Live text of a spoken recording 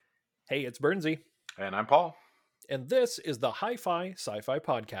Hey, it's Bernsey, And I'm Paul. and this is the Hi-Fi Sci-Fi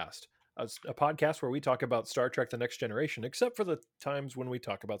Podcast, a podcast where we talk about Star Trek: The Next Generation, except for the times when we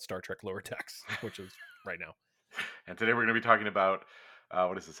talk about Star Trek Lower Decks, which is right now. And today we're going to be talking about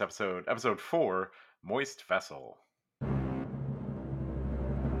what is this episode? Episode 4, Moist Vessel.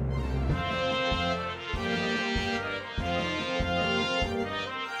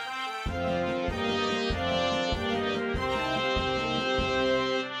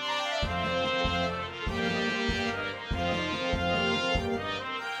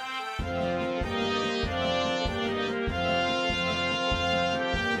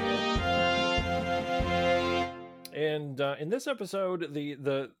 And in this episode, the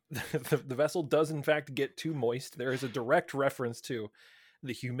the vessel does in fact get too moist. There is a direct reference to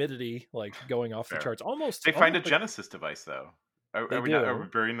the humidity, like going off the Fair. charts. Almost, They find a almost like Genesis device, though. Are, they are we not? Are we do.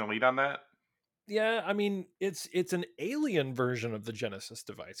 burying the lead on that? Yeah, I mean, it's an alien version of the Genesis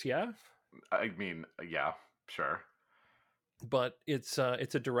device. Yeah, I mean, yeah, sure. but it's a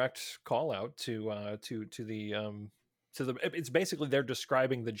direct call out to the it's basically they're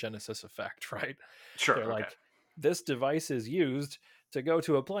describing the Genesis effect, right? Sure, They're okay. like, this device is used to go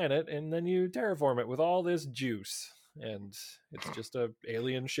to a planet and then you terraform it with all this juice, and it's just a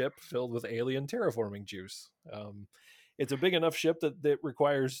alien ship filled with alien terraforming juice. It's a big enough ship that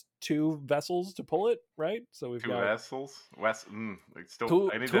requires two vessels to pull it, right? So we've Two got vessels? Like still,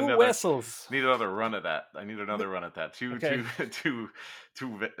 two I need two another. vessels. Need another run at that. I need another run at that. Okay.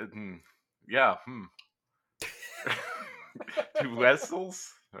 Yeah. Two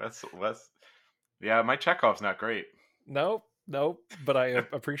vessels. Yeah, my Chekhov's not great. Nope. But I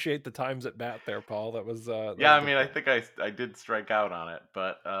appreciate the times at bat there, Paul. That Yeah, was I good mean, I work. think I did strike out on it,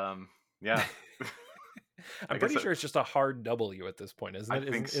 but yeah, I I'm guess pretty sure it's just a hard W at this point, isn't I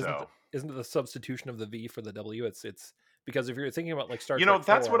it? think so. Isn't it the substitution of the V for the W? It's because if you're thinking about like Star You know, Trek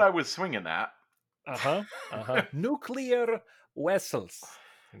that's what 4, I was swinging at. nuclear vessels.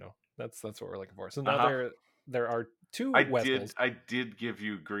 That's what we're looking for. So now Uh-huh. there are two vessels. I did give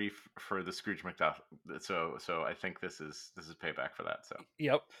you grief for the Scrooge McDuck, so I think this is payback for that. So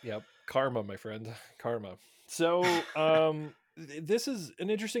Yep. Karma, my friend. Karma. So, this is an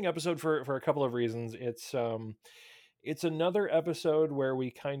interesting episode for a couple of reasons. It's another episode where we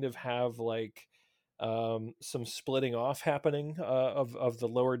kind of have like some splitting off happening of the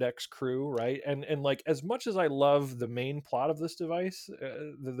lower decks crew, right? And like, as much as I love the main plot of this device,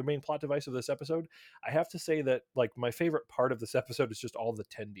 the main plot device of this episode, I have to say that like my favorite part of this episode is just all the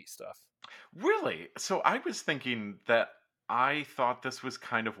Tendi stuff. really, so I was thinking that I thought this was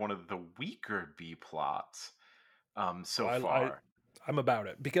kind of one of the weaker B plots so I far. I'm about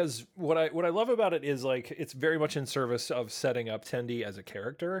it because what I love about it is like it's very much in service of setting up Tendi as a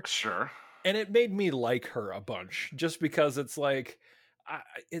character, Sure. and it made me like her a bunch just because it's like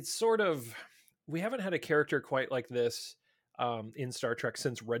it's sort of, we haven't had a character quite like this in Star Trek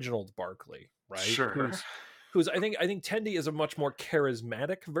since Reginald Barclay, right? Sure. Who's I think Tendi is a much more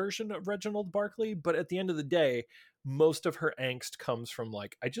charismatic version of Reginald Barclay, but at the end of the day, most of her angst comes from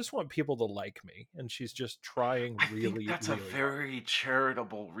like, I just want people to like me, and she's just trying I think really that's a really hard. very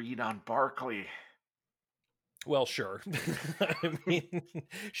charitable read on Barkley. Well, sure. I mean,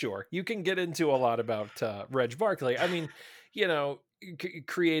 sure. You can get into a lot about Reg Barclay. I mean,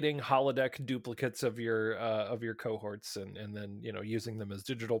 creating holodeck duplicates of your cohorts, and then using them as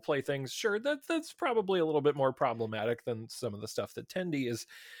digital playthings. Sure, that's probably a little bit more problematic than some of the stuff that Tendi is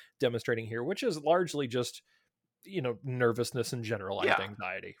demonstrating here, which is largely just nervousness and generalized Yeah,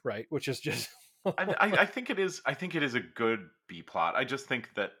 anxiety, right? Which is just I think it is. I think it is a good B plot. I just think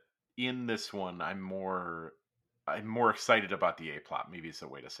that in this one, I'm more excited about the A plot. Maybe is a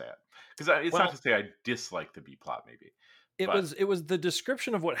way to say it, because it's not to well, say I dislike the B plot. Maybe, it but was the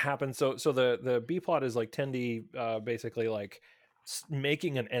description of what happened. So the B plot is like Tendi basically like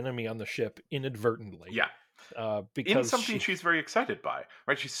making an enemy on the ship inadvertently yeah, in because something she she's very excited by.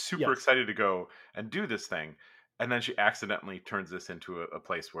 Right, she's super yes. excited to go and do this thing, and then she accidentally turns this into a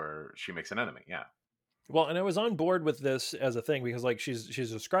place where she makes an enemy. Yeah, Well, and I was on board with this as a thing because like she's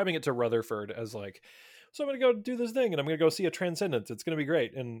describing it to Rutherford as like, so I'm gonna go do this thing and I'm gonna go see a transcendence. It's gonna be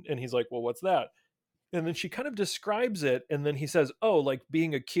great. And he's like, well, what's that? And then she kind of describes it, and then he says, oh, like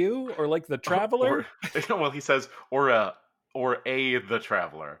being a Q or like the or traveler well, he says, or a the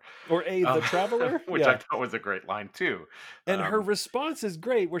traveler, or a the um, traveler. which I Yeah. thought was a great line too. And her Um, response is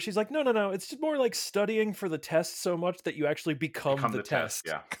great, where she's like, no, it's just more like studying for the test so much that you actually become become the the test.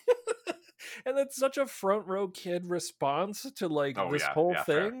 test. Yeah. And that's such a front row kid response to like Oh this yeah. whole Yeah.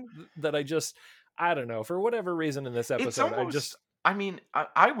 Fair. thing that I don't know, for whatever reason in this It's episode, I almost. just, I mean,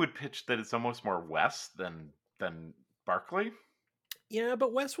 I would pitch that it's almost more West than Barkley. Yeah,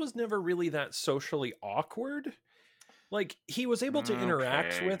 but Wes was never really that socially awkward. Like, he was able to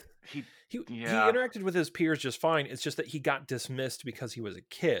interact Okay. with He he yeah. interacted with his peers just fine. It's just that he got dismissed because he was a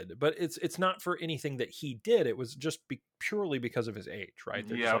kid. But it's not for anything that he did. It was just purely because of his age, right?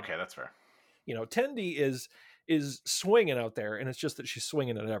 They're just Yeah, like, okay, that's fair. Tendi is swinging out there, and it's just that she's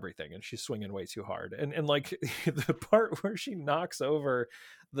swinging at everything, and she's swinging way too hard. And like the part where she knocks over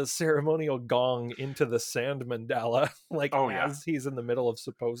the ceremonial gong into the sand mandala, like Oh, yeah. as he's in the middle of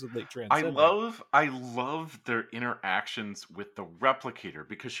supposedly transcending. I love their interactions with the replicator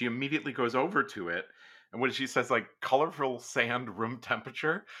because she immediately goes over to it, and when she says, like, "Colorful sand, room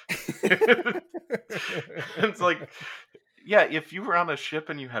temperature," it's like, yeah, if you were on a ship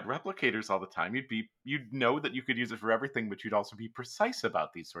and you had replicators all the time, you'd know that you could use it for everything, but you'd also be precise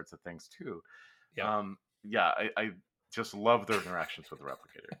about these sorts of things too. Yep. Yeah, I just love their interactions with the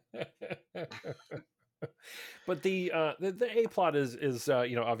replicator. But the A plot is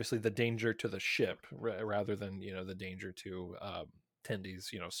obviously the danger to the ship rather than the danger to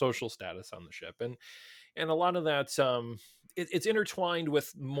Tendy's social status on the ship, and a lot of that it's intertwined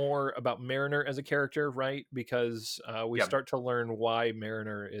with more about Mariner as a character, right? Because we Yeah, start to learn why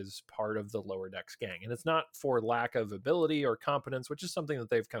Mariner is part of the lower decks gang, and it's not for lack of ability or competence, which is something that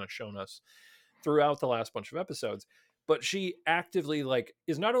they've kind of shown us throughout the last bunch of episodes. But she actively like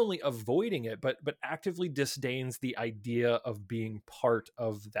is not only avoiding it but actively disdains the idea of being part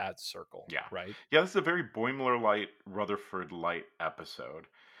of that circle, yeah, right? yeah. This is a very Boimler light, Rutherford light episode.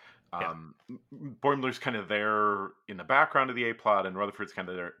 Yeah. Boimler's kind of there in the background of the A plot, and Rutherford's kind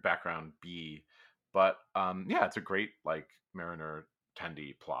of their background B. But yeah, it's a great like Mariner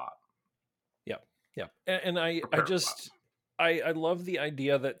Tendi plot Yeah. Yeah. And I or I pair of just plots. I love the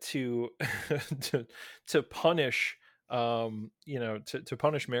idea that to to to punish to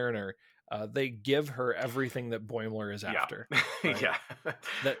punish Mariner, they give her everything that Boimler is Yeah, after, right? yeah.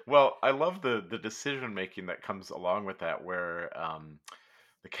 That Well, I love the decision making that comes along with that, where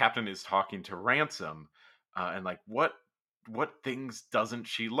the captain is talking to Ransom, and like what things doesn't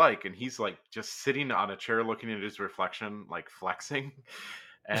she like, and he's like just sitting on a chair looking at his reflection, like flexing,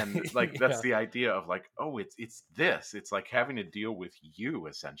 and like that's yeah. the idea of like, oh, it's this, it's like having to deal with you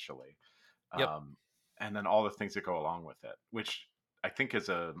essentially, Yep. um, and then all the things that go along with it, which I think is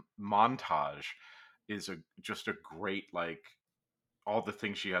a montage is a just a great like all the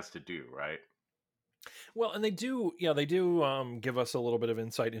things she has to do, right? Well, and they do give us a little bit of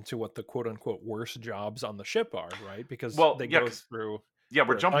insight into what the quote unquote worst jobs on the ship are, right? Because Well, they yeah, go because through yeah,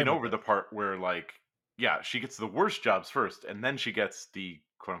 we're their jumping assignment over list. the part where like yeah, she gets the worst jobs first, and then she gets the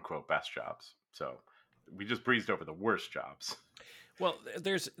quote unquote best jobs. So we just breezed over the worst jobs. Well,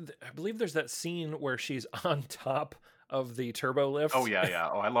 I believe there's that scene where she's on top of the turbo Oh lift. yeah, yeah.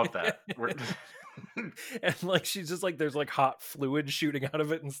 Oh, I love that. We're And like she's just like there's like hot fluid shooting out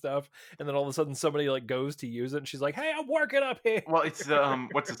of it and stuff, and then all of a sudden somebody like goes to use it and she's like, hey, I'm working up here. well, it's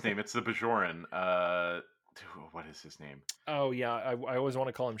what's his name? It's the Bajoran. What is his name? Oh yeah, I always want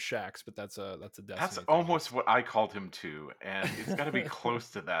to call him Shax, but that's a That's Destiny thing. almost what I called him too, and it's got to be close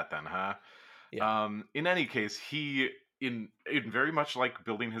to that then, huh? Yeah. In any case, he in very much like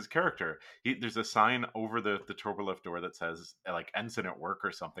building his character. There's a sign over the turbolift door that says like "ensign at work"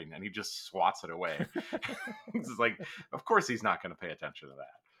 or something, and he just swats it away. It's just like, of course he's not going to pay attention to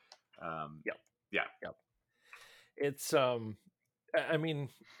that. Yep. Yeah, Yep. It's I mean,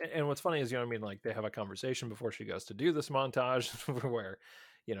 and what's funny is, like they have a conversation before she goes to do this montage where,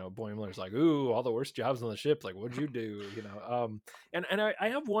 Boimler's like, "Ooh, all the worst jobs on the ship. Like, what'd you do?" And I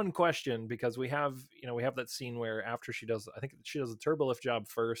have one question because we have that scene where after I think she does the turbolift job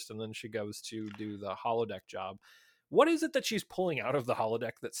first, and then she goes to do the holodeck job. What is it that she's pulling out of the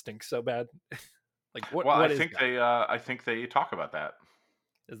holodeck that stinks so bad? Like, what well, what is that? I think they talk about that.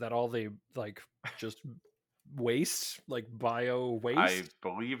 Is that all they like just waste, like bio I waste?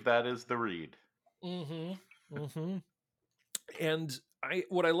 believe that is the read. Mm-hmm. Mm-hmm. And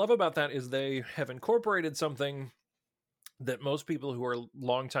what I love about that is they have incorporated something that most people who are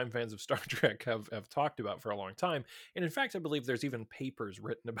longtime fans of Star Trek have talked about for a long time. And in fact, I believe there's even papers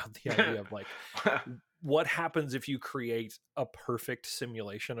written about the idea of like what happens if you create a perfect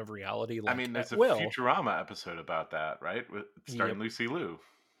simulation of reality I like mean, at there's a will. Futurama episode about that, right? Starring Yep. Lucy Liu.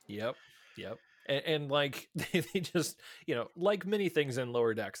 Yep. Yep. And like they just, like many things in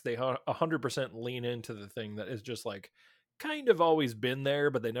lower decks, they 100% lean into the thing that is just like kind of always been there,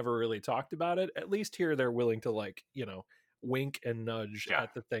 but they never really talked about it. At least here they're willing to like, wink and nudge Yeah.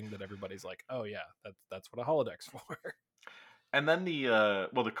 at the thing that everybody's like, oh yeah, that's what a holodeck's for. And then the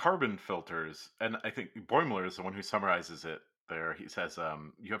well, the carbon filters, and I think Boimler is the one who summarizes it there. He says,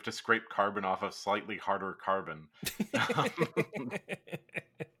 "You have to scrape carbon off of slightly harder carbon."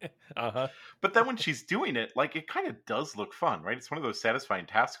 Uh-huh. But then when she's doing it, like, it kind of does look fun, right? It's one of those satisfying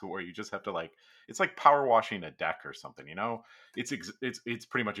tasks where you just have to, like, it's like power washing a deck or something, you know? It's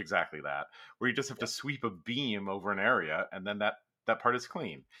pretty much exactly that, where you just have to Yep. sweep a beam over an area, and then that part is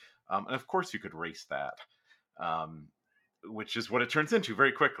clean. And of course, you could race that, um, which is what it turns into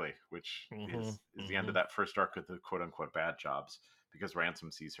very quickly, which Mhm. is the end of Mhm. that first arc of the quote unquote bad jobs, because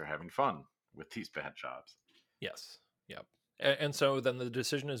Ransom sees her having fun with these bad jobs. Yes. Yep. And so then the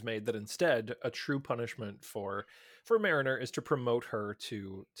decision is made that instead a true punishment for Mariner is to promote her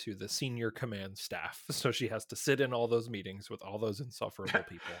to the senior command staff. So she has to sit in all those meetings with all those insufferable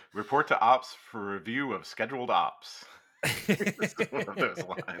people. Report to ops for review of scheduled ops. This is one of those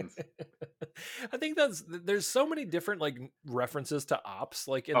lines. I think there's so many different like references to ops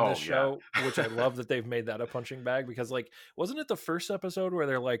like in this Oh yeah. show, which I love that they've made that a punching bag because like wasn't it the first episode where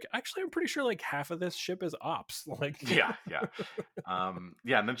they're like, actually I'm pretty sure like half of this ship is ops. Like Yeah, yeah.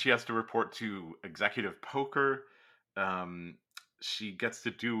 Yeah, and then she has to report to executive poker. Um, she gets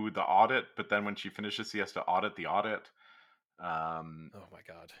to do the audit, but then when she finishes, she has to audit the audit. Um, oh my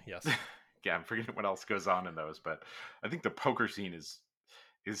god, yes. yeah, I'm forgetting what else goes on in those, but I think the poker scene is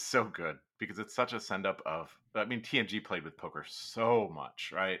so good because it's such a send up of. I mean, TNG played with poker so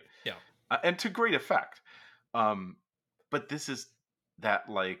much, right? Yeah. And to great effect. Um, but this is that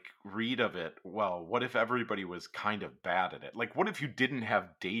like read of it. Well, what if everybody was kind of bad at it? Like, what if you didn't have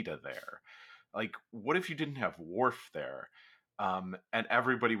Data there? Like, what if you didn't have Worf there? And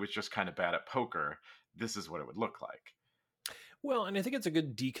everybody was just kind of bad at poker. This is what it would look like. Well, and I think it's a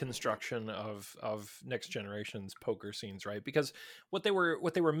good deconstruction of Next Generation's poker scenes, right? Because what they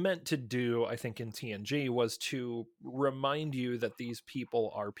were meant to do, I think, in TNG was to remind you that these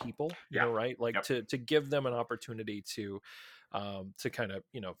people are people, Yeah. right? Like Yep. to give them an opportunity to kind of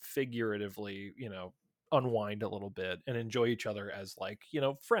figuratively unwind a little bit and enjoy each other as like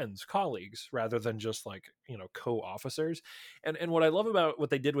friends, colleagues, rather than just like co-officers. And what I love about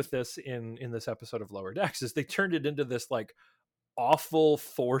what they did with this in this episode of Lower Decks is they turned it into this like awful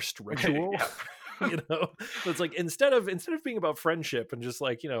forced ritual. Yeah. It's like instead of being about friendship and just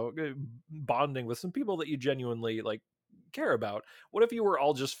like bonding with some people that you genuinely like care about, what if you were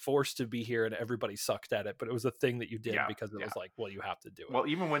all just forced to be here and everybody sucked at it, but it was a thing that you did Yeah. because it Yeah. was like, well, you have to do it. Well,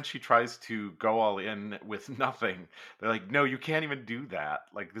 even when she tries to go all in with nothing, they're like, "No, you can't even do that.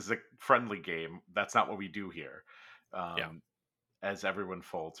 Like, this is a friendly game. That's not what we do here." Yeah. Um, as everyone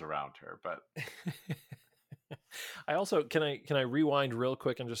folds around her, but I also can I rewind real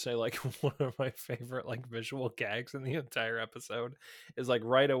quick and just say like one of my favorite like visual gags in the entire episode is like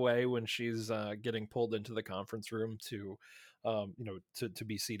right away when she's getting pulled into the conference room to to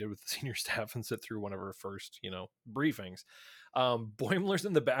be seated with the senior staff and sit through one of her first briefings. Boimler's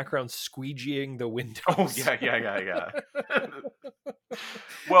in the background squeegeeing the oh windows. yeah, yeah, yeah, yeah.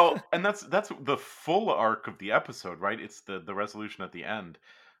 Well, and that's the full arc of the episode, right? It's the resolution at the end.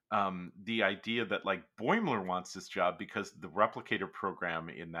 The idea that like Boimler wants this job because the replicator program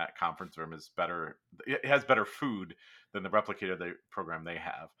in that conference room is better. It has better food than the replicator program they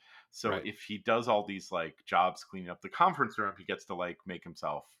have. So Right. if he does all these like jobs cleaning up the conference room, he gets to like make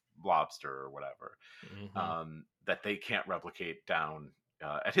himself lobster or whatever, Hmm. that they can't replicate down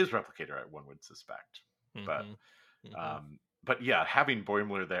at his replicator. One would suspect, but Hmm. Hmm. um, but yeah, having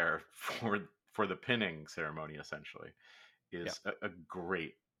Boimler there for the pinning ceremony essentially Yeah. is a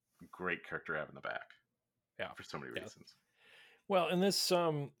great character to have in the back Yeah. for so many Yeah. reasons. Well, and this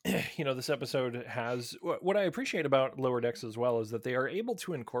this episode has what I appreciate about Lower Decks as well is that they are able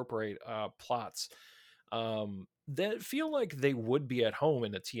to incorporate plots that feel like they would be at home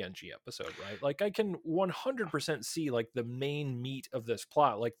in a TNG episode, right? Like I can 100% see like the main meat of this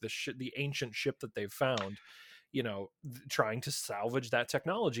plot, like the ancient ship that they've found, trying to salvage that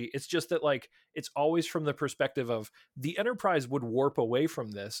technology. It's just that like it's always from the perspective of the Enterprise would warp away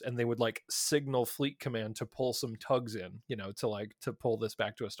from this and they would like signal Fleet Command to pull some tugs in, to pull this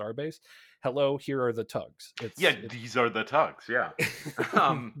back to a starbase. Hello, here are the tugs. Yeah, It's these are the tugs. Yeah,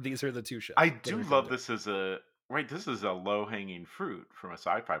 um, these are the two I ships that do are going to love do it. this as a right. This is a low hanging fruit from a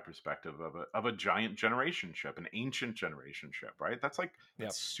sci-fi perspective of a giant generation ship, an ancient generation ship. Right. That's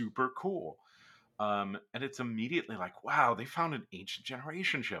Yep. super cool. And it's immediately like, wow, they found an ancient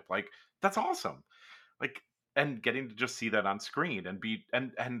generation ship. Like that's awesome. Like and getting to just see that on screen and be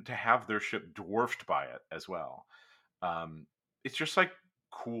and to have their ship dwarfed by it as well. Um, it's just like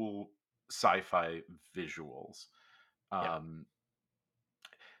cool sci-fi visuals. Yeah. Um,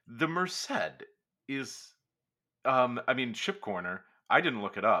 the Merced is I mean, Ship Corner, I didn't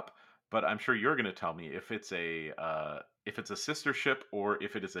look it up. but I'm sure you're going to tell me if it's a sister ship or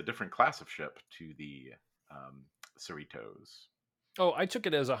if it is a different class of ship to the um, Cerritos. Oh, I took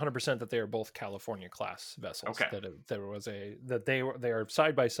it as 100% that they are both California class vessels. Okay. There was that they are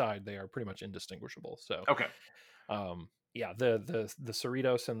side by side. They are pretty much indistinguishable. So, Okay. yeah, the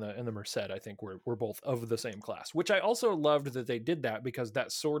Cerritos and the Merced, I think were both of the same class, which I also loved that they did that, because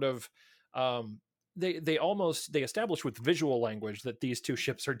that sort of um, they established with visual language that these two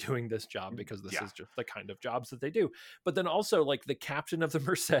ships are doing this job because this Yeah. is just the kind of jobs that they do. But then also, like, the captain of the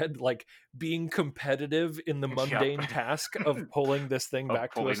Merced, like, being competitive in the Yep. mundane task of pulling this thing Of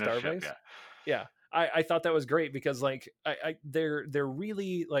back to a pulling a ship. starbase. Yeah. Yeah, I thought that was great, because like they're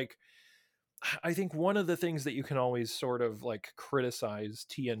really like, I think one of the things that you can always sort of like criticize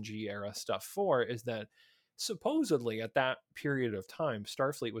TNG era stuff for is that supposedly at that period of time,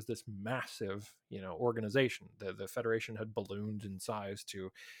 Starfleet was this massive, organization. The Federation had ballooned in size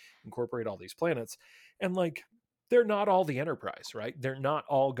to incorporate all these planets, and like, they're not all the Enterprise, right? They're not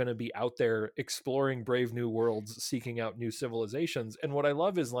all going to be out there exploring brave new worlds, seeking out new civilizations. And what I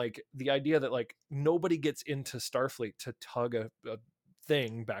love is like the idea that like nobody gets into Starfleet to tug a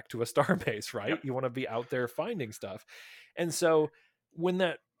thing back to a starbase, right? Yep. You want to be out there finding stuff. And so when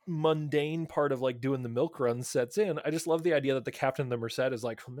that mundane part of like doing the milk run sets in, I just love the idea that the captain of the Merced is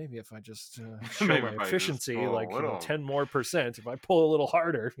like, well, maybe if I just show Maybe my if I just efficiency, pull a like, little. 10 more percent, if I pull a little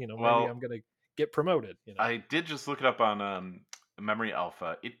harder, maybe I'm Well, going to get promoted. I did just look it up on Memory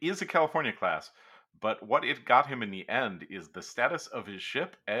Alpha. It is a California class, but what it got him in the end is the status of his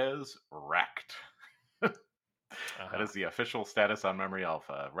ship as wrecked. That Uh-huh. is the official status on Memory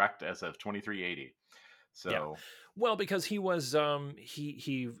Alpha, wrecked as of 2380. Yeah. So, Well, because he was the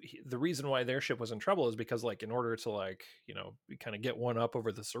reason why their ship was in trouble is because, like, in order to, like, kind of get one up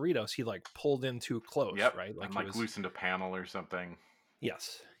over the Cerritos, he like pulled in too close, yep, right? Like and he like was. loosened a panel or something.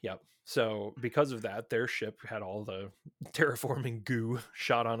 Yes. Yep. So because of that, their ship had all the terraforming goo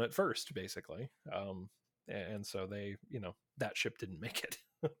shot on it first, basically. And so they, that ship didn't make it.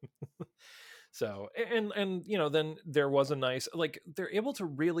 So, and then there was a nice, like, they're able to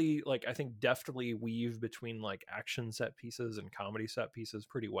really, like, I think deftly weave between like action set pieces and comedy set pieces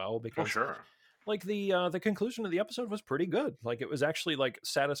pretty well, Oh, because sure. like the conclusion of the episode was pretty good. Like, it was actually like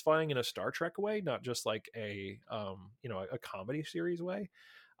satisfying in a Star Trek way, not just like a comedy series way.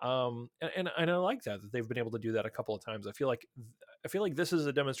 And I like that they've been able to do that a couple of times. I feel like this is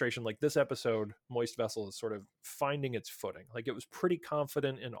a demonstration. Like, this episode, Moist Vessel, is sort of finding its footing. Like, it was pretty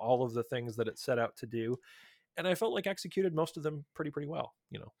confident in all of the things that it set out to do, and I felt like executed most of them pretty well.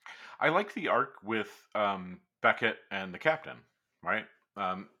 I like the arc with Beckett and the captain, right?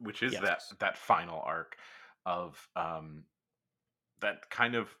 Which is that Yes. that final arc of that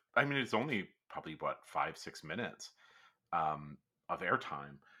kind of. I mean, it's only probably what 5-6 minutes of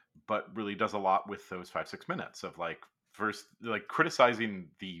airtime, but really does a lot with those 5-6 minutes of like first like criticizing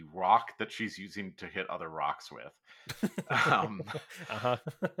the rock that she's using to hit other rocks with, um, Uh-huh.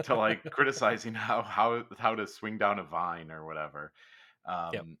 to like criticizing how to swing down a vine or whatever,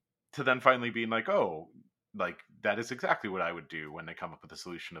 Yep. to then finally being like, oh, like that is exactly what I would do when they come up with a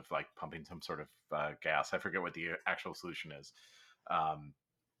solution of like pumping some sort of gas. I forget what the actual solution is, um,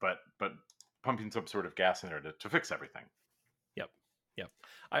 but pumping some sort of gas in there to fix everything. Yep. Yep.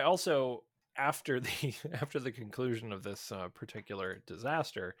 I also, after the after the conclusion of this particular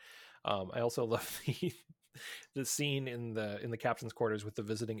disaster, I also love the scene in the captain's quarters with the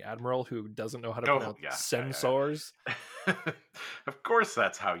visiting admiral who doesn't know how to Oh pronounce yeah, sensors. yeah. Of course,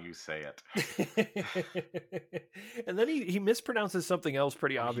 that's how you say it. And then he mispronounces something else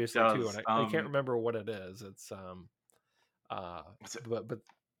pretty Oh, he obviously too, and does. I can't remember what it is. It's uh Was it but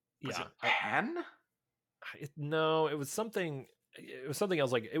was yeah, it pen? no, it was something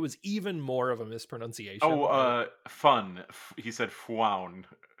else. Like, it was even more of a Oh, mispronunciation. fun. He said "fwown"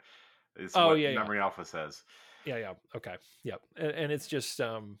 is Oh, what yeah, yeah. Memory Alpha says. Yeah, yeah. Okay. Yep. And it's just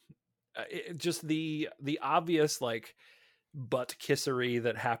just the obvious, like, butt kissery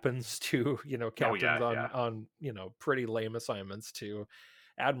that happens to, Oh captains yeah, on yeah. pretty lame assignments to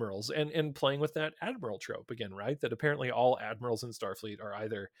admirals, and playing with that admiral trope again, right? That apparently all admirals in Starfleet are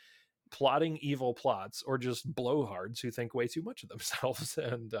either plotting evil plots or just blowhards who think way too much of themselves.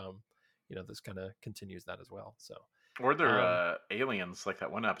 And this kind of continues that as well. So Or they're um aliens, like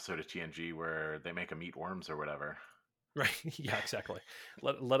that one episode of TNG where they make them eat worms or whatever. right. Yeah, exactly.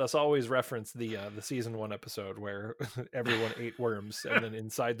 Let us always reference the season 1 episode where everyone ate worms, and then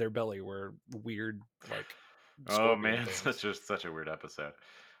inside their belly were weird, like, Oh scorpion man, things. such a weird episode.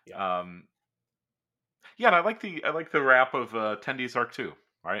 Yeah. Um, yeah, and I like the wrap of Tendy's arc too.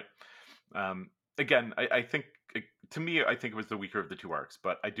 Right. Again, I think to me, I think it was the weaker of the two arcs,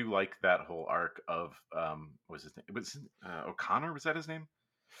 but I do like that whole arc of what was his name? It was O'Connor. Was that his name?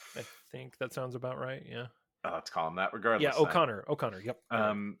 I think that sounds about right. Yeah. Let's call him that. Yeah. Regardless, then O'Connor. Yep. You're right.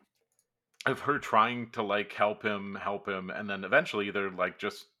 um, of her trying to like help him, and then eventually they're like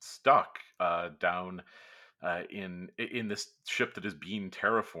just stuck down in this ship that is being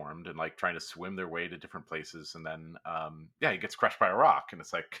terraformed and like trying to swim their way to different places, and then yeah, he gets crushed by a rock, and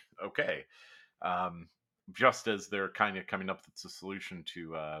it's like okay, um, just as they're kind of coming up with the solution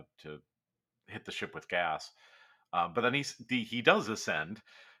to hit the ship with gas, but then he does ascend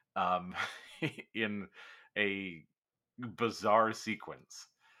um, in a bizarre sequence.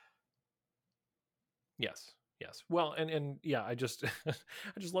 Yes. Yes. Well, and yeah, I just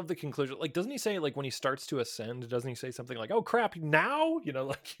I just love the conclusion. Like, doesn't he say like when he starts to ascend, doesn't he say something like, "Oh crap, now?"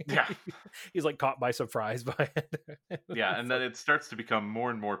 Like Yeah, he's like caught by surprise by it. yeah, and It's then like, it starts to become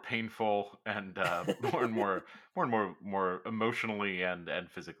more and more painful, and more emotionally and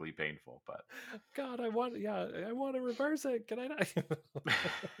physically painful. But God, I want to reverse it. Can I not?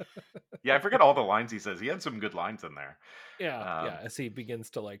 yeah, I forget all the lines he says. He had some good lines in there. Yeah, Um, as he begins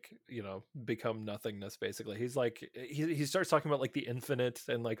to like, become nothingness basically. He's like he starts talking about like the infinite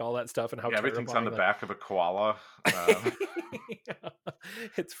and like all that stuff and how yeah, everything's on terrifying the like back of a koala. Yeah.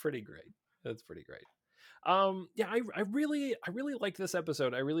 It's pretty great. It's pretty great. Yeah, I really liked this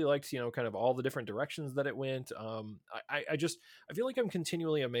episode. I really liked, kind of all the different directions that it went. I just I feel like I'm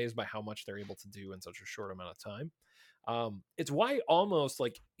continually amazed by how much they're able to do in such a short amount of time. It's why almost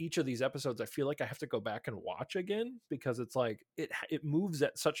like each of these episodes I feel like I have to go back and watch again because it's like it moves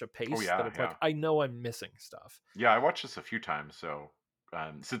at such a oh pace that yeah, it's like yeah, I know I'm missing stuff. yeah. I watched this a few times, so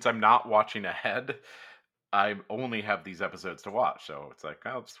since I'm not watching ahead, I only have these episodes to watch. So it's like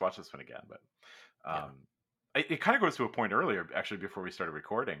I'll just watch this one again. But Yeah. Um, it kind of goes to a point earlier, actually, before we started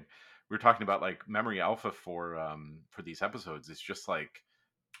recording. We were talking about like memory alpha for these episodes is just like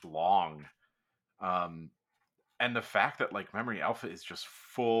long, um, and the fact that like memory alpha is just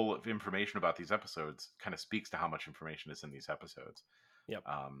full of information about these episodes kind of speaks to how much information is in these episodes. Yep.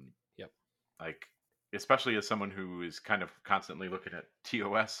 Um, Yep. like especially as someone who is kind of constantly looking at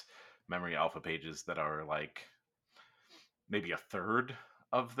TOS memory alpha pages that are like maybe a third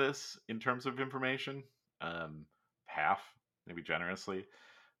of this in terms of information, um, half, maybe generously.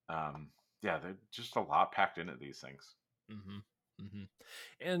 Um, yeah, there's just a lot packed into these things. Mm-hmm. Mm-hmm.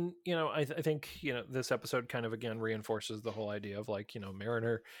 And I think this episode kind of again reinforces the whole idea of like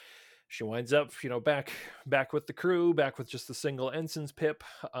Mariner. She winds up back with the crew, back with just the single ensign's pip.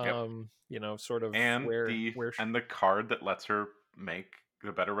 Yep, Sort of and where the card that lets her make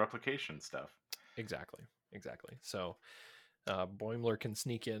the better replication stuff. exactly. So Boimler can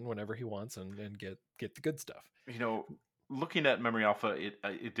sneak in whenever he wants and get the good stuff. You know, looking at Memory Alpha,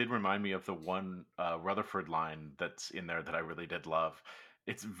 it did remind me of the one Rutherford line that's in there that I really did love.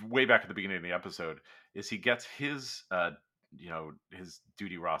 It's way back at the beginning of the episode. Is he gets his his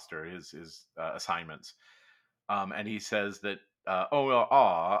duty roster, his assignments, and he says that. Oh well,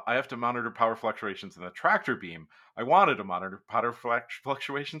 I have to monitor power fluctuations in the tractor beam. I wanted to monitor power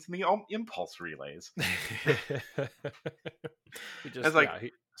fluctuations in the impulse relays. He It's just like yeah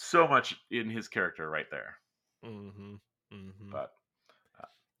he so much in his character right there. mm-hmm, mm-hmm. But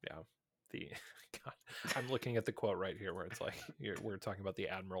Yeah. The God, I'm looking at the quote right here where it's like we're talking about the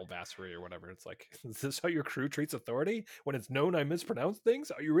Admiral Bassery or whatever. It's like, is this how your crew treats authority when it's known I mispronounce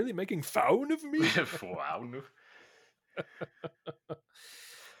things? Are you really making fun of me? wow.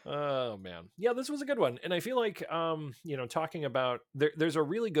 Oh man, yeah, this was a good one, and I feel like talking about there's a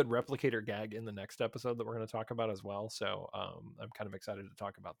really good replicator gag in the next episode that we're going to talk about as well. So I'm kind of excited to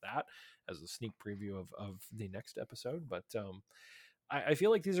talk about that as a sneak preview of the next episode. But I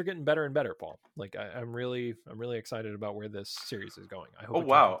feel like these are getting better and better, Paul. Like I'm really excited about where this series is going. I Oh hope it can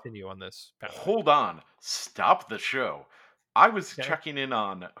wow. continue on this pathway. Hold on. Stop the show. I was Okay. checking in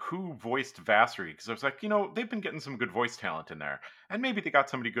on who voiced Vassery because I was like, you know, they've been getting some good voice talent in there, and maybe they got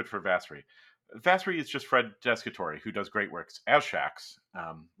somebody good for Vassery. Vassery is just Fred Descatori, who does great works as Shax.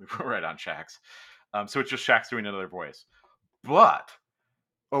 We were right on Shax. So it's just Shax doing another voice. But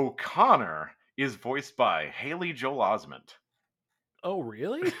O'Connor is voiced by Haley Joel Osment. Oh,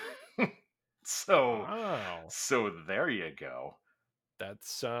 really? so Wow. so there you go.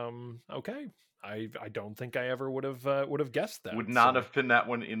 That's okay. I don't think I ever would have guessed that. Would not So have pinned that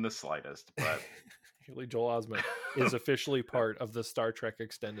one in the slightest, but Haley Joel Osment is officially part of the Star Trek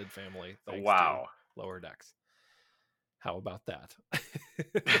extended family, thanks to wow. Lower Decks. How about that?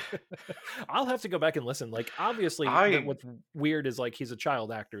 I'll have to go back and listen. Like, obviously, that I what's weird is like he's a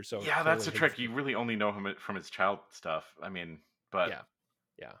child actor, so yeah, that's clearly the his trick. You really only know him from his child stuff. I mean, but yeah,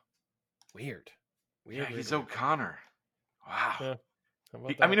 yeah, weird. Yeah, Weird, weird, he's weird. O'Connor. Wow. Yeah, how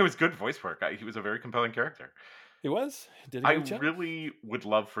about I mean, that? it was good voice work. He was a very compelling character. He was. Did a I great job. really would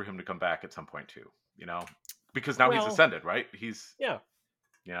love for him to come back at some point too. You know, because now he's Well, ascended, right? He's yeah,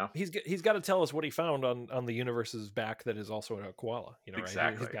 you know he's got to tell us what he found on the universe's back that is also a koala. You know, right?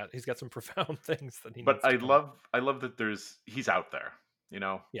 exactly. He's got some profound things that he But needs to come out. I love that he's out there. That's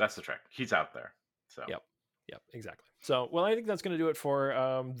the Yes. trick. He's out there. So Yep. Yep. Exactly. So, well, I think that's going to do it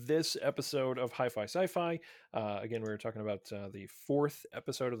for this episode of Hi-Fi Sci-Fi. Again, we were talking about the fourth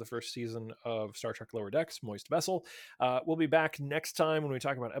episode of the first season of Star Trek Lower Decks, Moist Vessel. We'll be back next time when we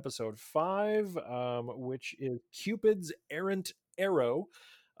talk about episode 5, which is Cupid's Errant Arrow.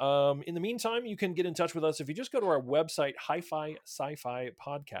 In the meantime, you can get in touch with us if you just go to our website, hi-fi-sci-fi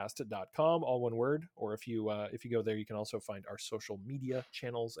podcast.com, all one word. Or if you go there, you can also find our social media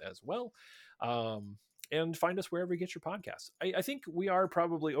channels as well. And find us wherever you get your podcasts. I think we are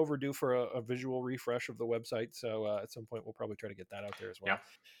probably overdue for a visual refresh of the website. So at some point, we'll probably try to get that out there as yeah.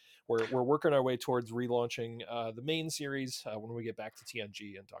 well. We're working our way towards relaunching the main series when we get back to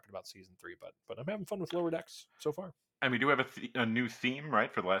TNG and talking about season 3. But I'm having fun with Lower Decks so far. And we do have a new theme,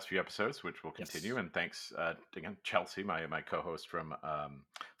 right, for the last few episodes, which will continue. Yes. And thanks again, Chelsea, my co-host from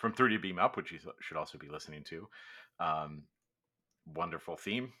 30 Beam Up, which you should also be listening to. Wonderful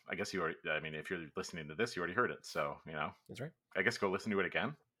theme. I guess you already. I mean, if you're listening to this, you already heard it. So That's right. I guess go listen to it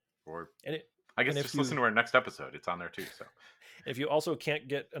again, or And it I guess and if just listen to our next episode. It's on there too. So if you also can't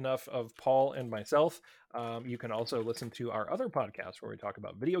get enough of Paul and myself, you can also listen to our other podcast where we talk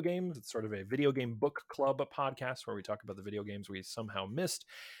about video games. It's sort of a video game book club podcast where we talk about the video games we somehow missed.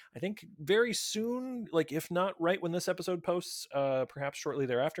 I think very soon, like if not right when this episode posts, perhaps shortly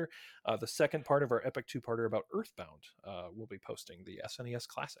thereafter, the second part of our epic two-parter about Earthbound will be posting the SNES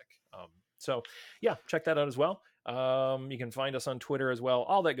Classic. So yeah, check that out as well. You can find us on Twitter as well,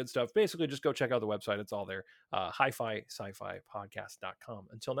 all that good stuff. Basically, just go check out the website. It's all there. Hi-Fi Sci-Fi Podcast.com.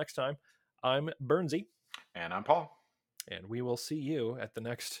 Until next time, I'm Bernsey. and I'm Paul. And we will see you at the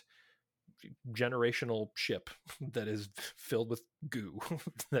next generational ship that is filled with goo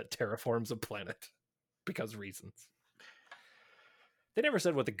that terraforms a planet because reasons. They never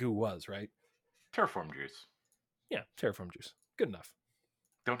said what the goo was, right? Terraform juice. Yeah, terraform juice. Good enough.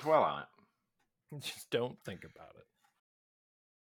 Don't dwell on it. Just don't think about it.